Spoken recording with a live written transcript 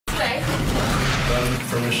None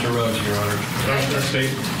for Mr. Ruggs, Your Honor. None for the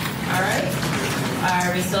state. All right.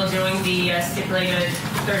 Are we still doing the stipulated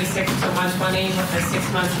 36 to 120 with the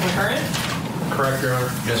 6 months concurrent? Correct, Your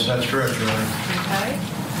Honor. Yes, that's correct, Your Honor. Okay.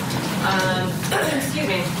 Excuse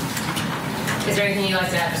me. Is there anything you'd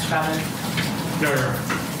like to add, Mr. Feldman? No, Your Honor.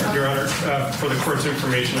 Your Honor, for the court's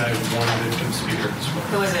information, I have one victim speaker as well.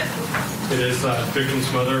 Who is it? It is victim's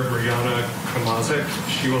mother, Brianna Kamazik.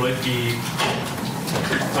 She will be,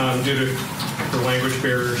 due to her language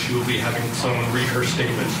barrier, she will be having someone read her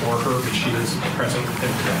statement for her, but she is present with him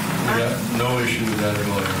today. Yeah, no issue with that at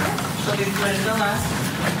all, Your Honor. She'll be permitted to go last.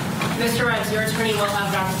 Mr. Ruggs, your attorney will have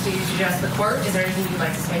the opportunity to address the court. Is there anything you'd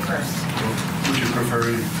like to say first? Would you prefer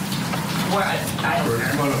to... Well, I don't care.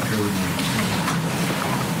 Come on up here with me.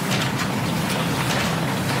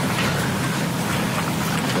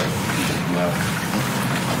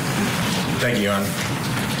 Thank you, Your Honor.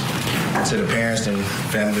 To the parents and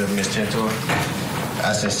family of Ms. Tintor,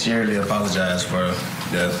 I sincerely apologize for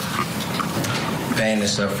the pain and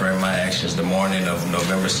suffering my actions the morning of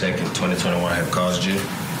November 2nd, 2021 have caused you,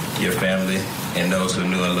 your family, and those who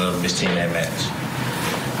knew and loved Ms. Tina at match.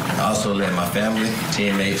 I also let my family,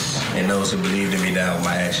 teammates, and those who believed in me down with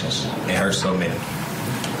my actions. It hurt so many.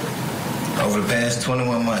 Over the past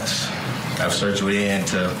 21 months, I've searched within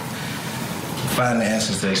to find the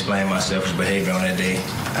answers to explain my selfish behavior on that day.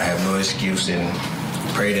 I have no excuse and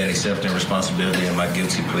pray that accepting responsibility in my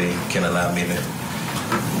guilty plea can allow me to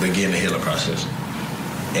begin the healing process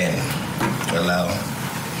and allow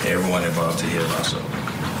everyone involved to heal also.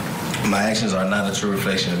 My actions are not a true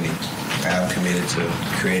reflection of me. I am committed to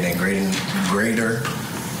creating greater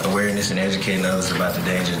awareness and educating others about the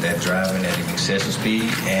dangers that driving at an excessive speed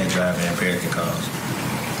and driving impaired can cause.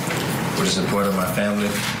 With the support of my family,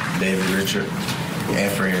 David, Richard,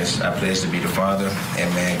 and friends, I pledge to be the father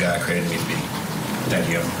and man God created me to be. Thank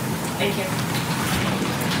you. Thank you.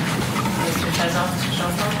 Mr. Chazal, Mr.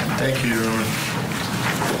 Schoenfeld. Thank you, Your Honor.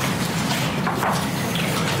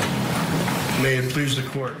 May it please the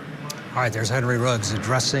court. All right, there's Henry Ruggs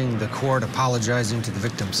addressing the court, apologizing to the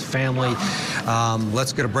victim's family.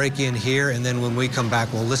 Let's get a break in here, and then when we come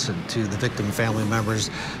back, we'll listen to the victim family members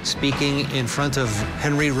speaking in front of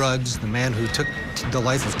Henry Ruggs, the man who took the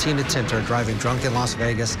life of Tina Tintor driving drunk in Las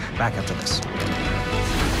Vegas. Back after this.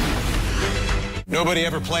 Nobody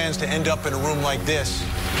ever plans to end up in a room like this.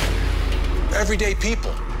 Everyday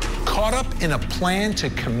people caught up in a plan to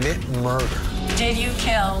commit murder. Did you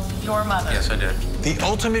kill your mother? Yes, I did. The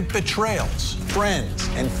ultimate betrayals, friends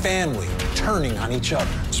and family turning on each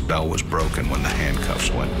other. Spell was broken when the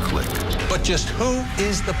handcuffs went click. But just who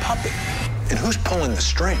is the puppet and who's pulling the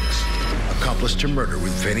strings? Accomplice to Murder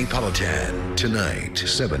with Vanny Politan. Tonight,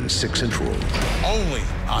 7, 6 Central. Only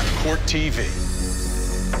on Court TV.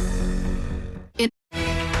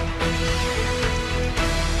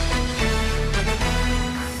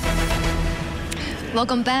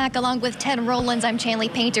 Welcome back. Along with Ted Rowlands, I'm Chanley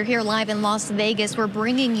Painter here live in Las Vegas. We're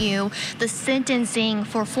bringing you the sentencing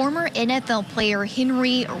for former NFL player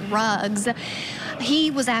Henry Ruggs. He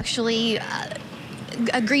was actually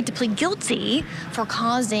agreed to plead guilty for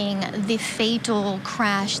causing the fatal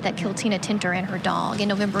crash that killed Tina Tintor and her dog in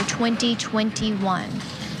November 2021.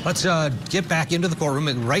 Let's get back into the courtroom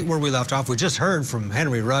and right where we left off. We just heard from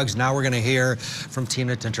Henry Ruggs. Now we're going to hear from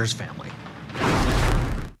Tina Tintor's family.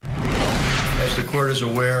 As the court is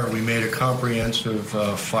aware, we made a comprehensive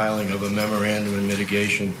filing of a memorandum in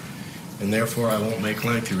mitigation, and therefore I won't make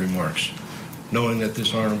lengthy remarks, knowing that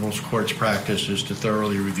this honorable court's practice is to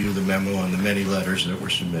thoroughly review the memo and the many letters that were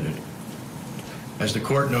submitted. As the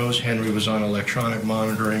court knows, Henry was on electronic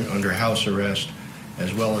monitoring under house arrest,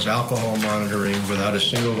 as well as alcohol monitoring without a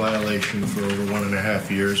single violation for over 1.5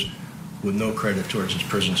 years, with no credit towards his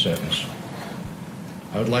prison sentence.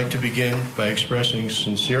 I would like to begin by expressing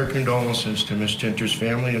sincere condolences to Ms. Tintor's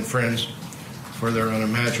family and friends for their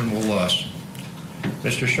unimaginable loss.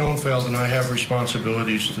 Mr. Schoenfeld and I have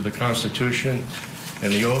responsibilities to the Constitution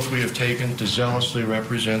and the oath we have taken to zealously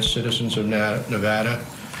represent citizens of Nevada,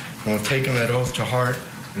 and have taken that oath to heart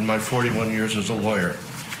in my 41 years as a lawyer.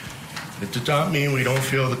 It does not mean we don't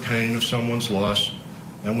feel the pain of someone's loss,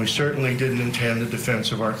 and we certainly didn't intend the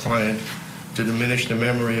defense of our client to diminish the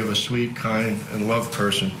memory of a sweet, kind, and loved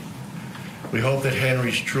person. We hope that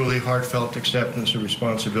Henry's truly heartfelt acceptance of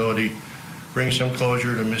responsibility brings some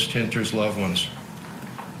closure to Ms. Tintor's loved ones.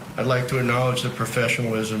 I'd like to acknowledge the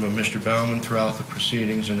professionalism of Mr. Baumann throughout the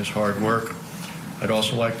proceedings and his hard work. I'd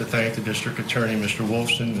also like to thank the District Attorney, Mr.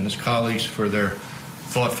 Wolfson, and his colleagues for their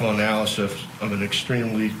thoughtful analysis of an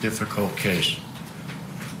extremely difficult case.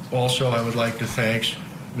 Also, I would like to thank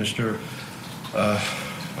Mr.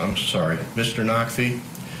 Nakfi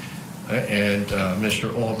and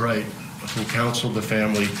Mr. Albright, who counseled the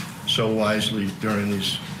family so wisely during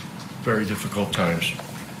these very difficult times.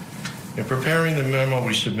 In preparing the memo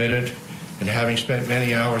we submitted, and having spent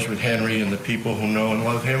many hours with Henry and the people who know and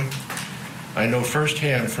love him, I know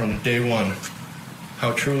firsthand from day one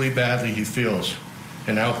how truly badly he feels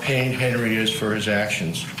and how pained Henry is for his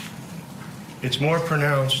actions. It's more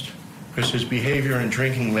pronounced because his behavior in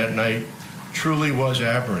drinking that night truly was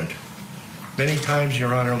aberrant. Many times,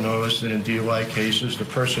 Your Honor, will notice that in DUI cases, the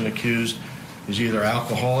person accused is either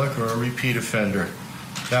alcoholic or a repeat offender.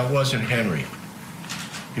 That wasn't Henry.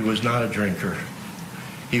 He was not a drinker.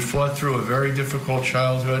 He fought through a very difficult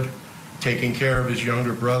childhood, taking care of his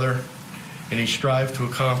younger brother, and he strived to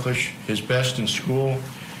accomplish his best in school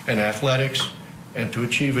and athletics and to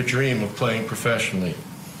achieve a dream of playing professionally.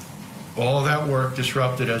 All of that work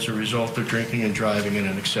disrupted as a result of drinking and driving at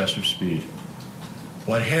an excessive speed.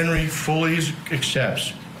 What Henry fully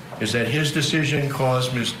accepts is that his decision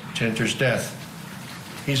caused Ms. Tinter's death.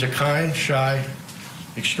 He's a kind, shy,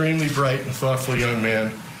 extremely bright and thoughtful young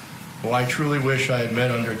man who I truly wish I had met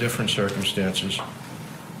under different circumstances.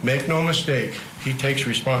 Make no mistake, he takes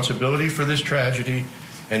responsibility for this tragedy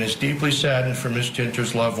and is deeply saddened for Ms.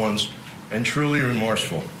 Tinter's loved ones and truly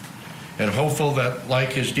remorseful, and hopeful that,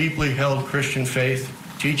 like his deeply held Christian faith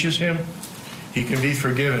teaches him, he can be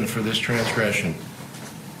forgiven for this transgression.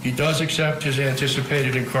 He does accept his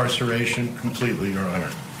anticipated incarceration completely, Your Honor.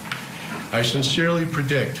 I sincerely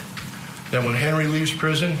predict that when Henry leaves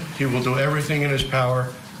prison, he will do everything in his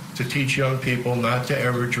power to teach young people not to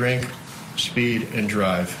ever drink, speed, and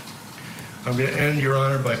drive. I'm going to end, Your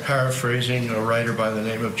Honor, by paraphrasing a writer by the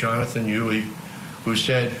name of Jonathan DUI, who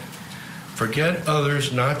said, "Forget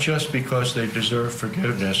others not just because they deserve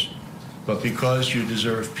forgiveness, but because you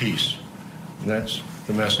deserve peace." And that's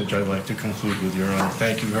the message I'd like to conclude with, Your Honor.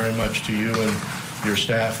 Thank you very much to you and your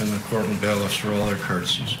staff and the court and bailiffs for all their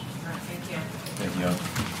courtesies. Thank you. Thank you.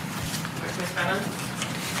 Ms. Brennan?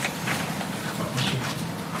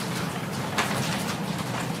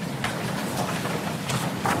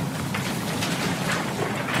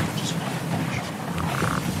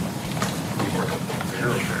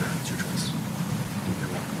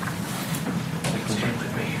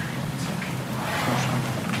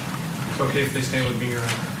 Okay, if they stand with me, Your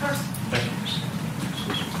Honor. Of course. Thank you.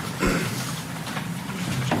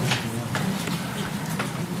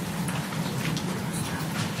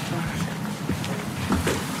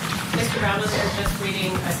 Mr. Brown was there just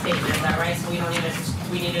reading a statement, is that right? So we don't need to,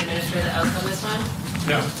 we need to administer the oath on this one?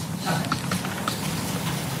 No. Okay.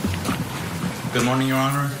 Good morning, Your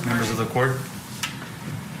Honor, members of the court.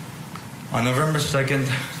 On November 2nd,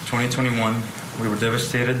 2021, we were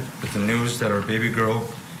devastated with the news that our baby girl,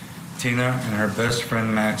 Tina, and her best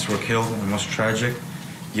friend, Max, were killed in the most tragic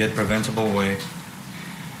yet preventable way.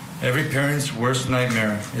 Every parent's worst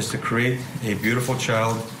nightmare is to create a beautiful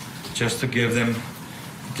child just to give them,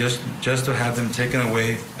 just to have them taken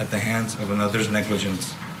away at the hands of another's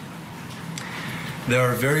negligence. There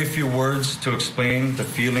are very few words to explain the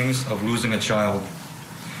feelings of losing a child.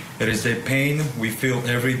 It is a pain we feel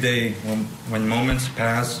every day when moments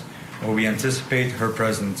pass or we anticipate her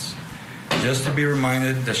presence, just to be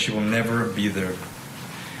reminded that she will never be there.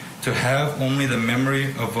 To have only the memory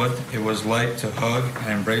of what it was like to hug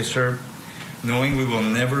and embrace her, knowing we will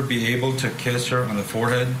never be able to kiss her on the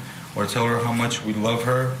forehead or tell her how much we love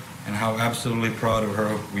her and how absolutely proud of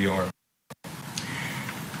her we are.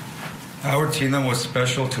 Our Tina was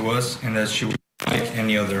special to us in that she was like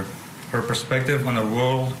any other. Her perspective on the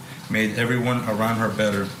world made everyone around her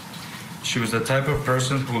better. She was the type of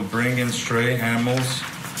person who would bring in stray animals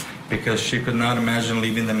because she could not imagine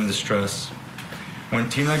leaving them in distress. When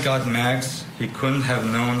Tina got Max, he couldn't have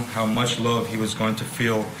known how much love he was going to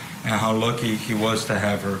feel and how lucky he was to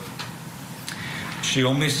have her. She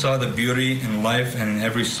only saw the beauty in life and in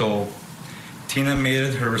every soul. Tina made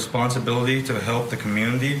it her responsibility to help the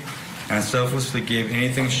community and selflessly gave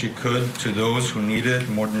anything she could to those who needed it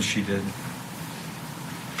more than she did.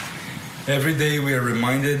 Every day we are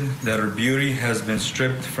reminded that her beauty has been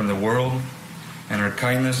stripped from the world and her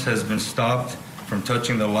kindness has been stopped from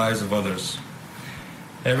touching the lives of others.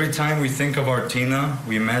 Every time we think of our Tina,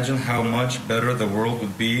 we imagine how much better the world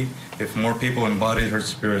would be if more people embodied her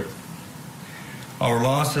spirit. Our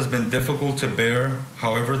loss has been difficult to bear.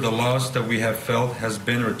 However, the loss that we have felt has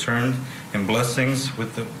been returned in blessings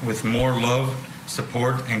with more love,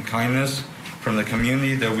 support, and kindness from the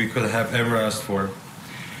community that we could have ever asked for.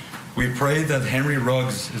 We pray that Henry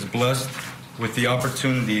Ruggs is blessed with the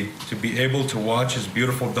opportunity to be able to watch his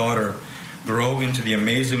beautiful daughter grow into the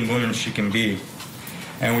amazing woman she can be.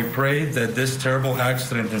 And we pray that this terrible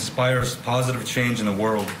accident inspires positive change in the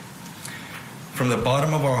world. From the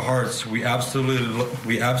bottom of our hearts, we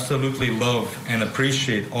absolutely love and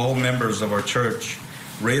appreciate all members of our church,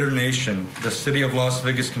 Raider Nation, the City of Las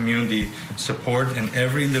Vegas community, support, and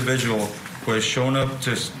every individual who has shown up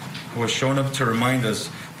to remind us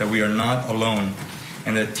that we are not alone,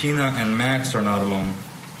 and that Tina and Max are not alone.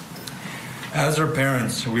 As her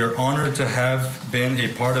parents, we are honored to have been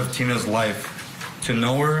a part of Tina's life, to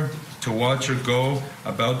know her, to watch her go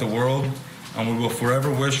about the world, and we will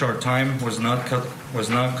forever wish our time was not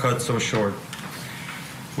cut so short.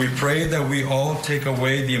 We pray that we all take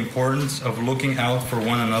away the importance of looking out for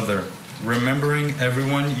one another, remembering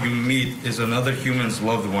everyone you meet is another human's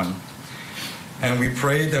loved one. And we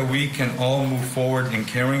pray that we can all move forward in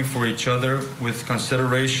caring for each other with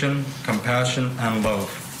consideration, compassion, and love.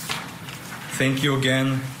 Thank you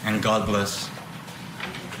again, and God bless.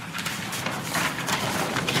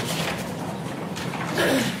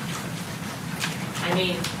 I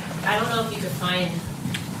mean, I don't know if you could find,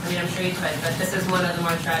 I'm sure you could, but this is one of the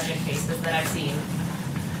more tragic cases that I've seen.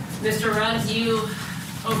 Mr. Ruggs, you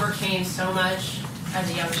overcame so much as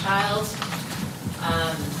a young child,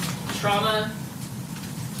 trauma,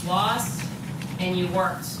 loss, and you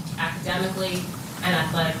worked academically and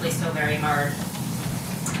athletically so very hard.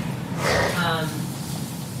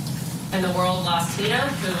 And the world lost Tina,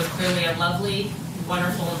 who was clearly a lovely,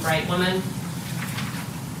 wonderful, and bright woman,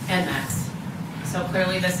 and Max. So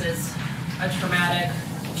clearly this is a traumatic,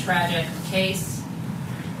 tragic case.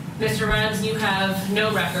 Mr. Ruggs, you have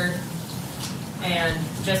no record, and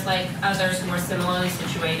just like others who are similarly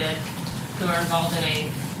situated, who are involved in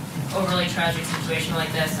a overly tragic situation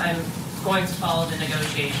like this, I'm going to follow the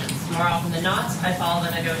negotiations. More often than not, I follow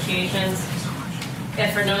the negotiations.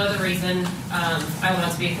 If for no other reason, I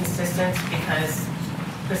want to be consistent because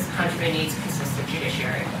this country needs a consistent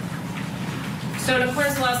judiciary. So in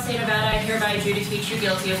accordance with the law of the state of Nevada, I hereby adjudicate you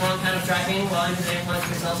guilty of one count of driving while under the influence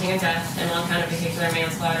resulting in death and one count of vehicular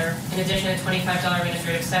manslaughter. In addition, a $25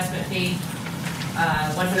 administrative assessment fee,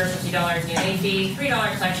 $150 DNA fee, $3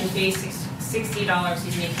 collection fee, $60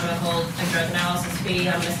 chemical and drug analysis fee.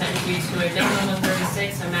 I'm going to sentence you to a minimum of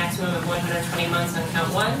 36, a maximum of 120 months on count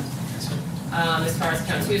 1. As far as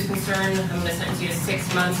count 2 is concerned, I'm going to sentence you to 6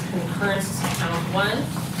 months concurrence to count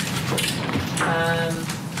 1.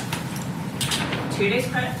 2 days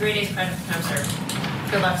credit, 3 days credit for time served.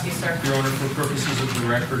 Good luck to you, sir. Your Honor, for purposes of the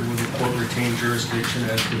record, will the court retain jurisdiction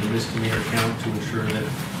as to the misdemeanor count to ensure that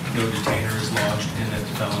no detainer is lodged and that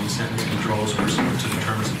the felony sentence controls pursuant to the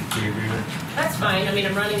terms of the plea agreement? That's fine. I mean,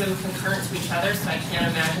 I'm running them concurrent to each other, so I can't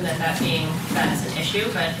imagine that is an issue,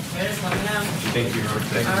 but if it is, let me know. Thank you, Your Honor.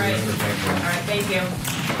 Thank you. All right. All right, thank you.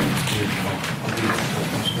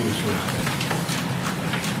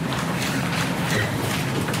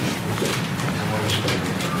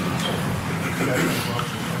 Thank you.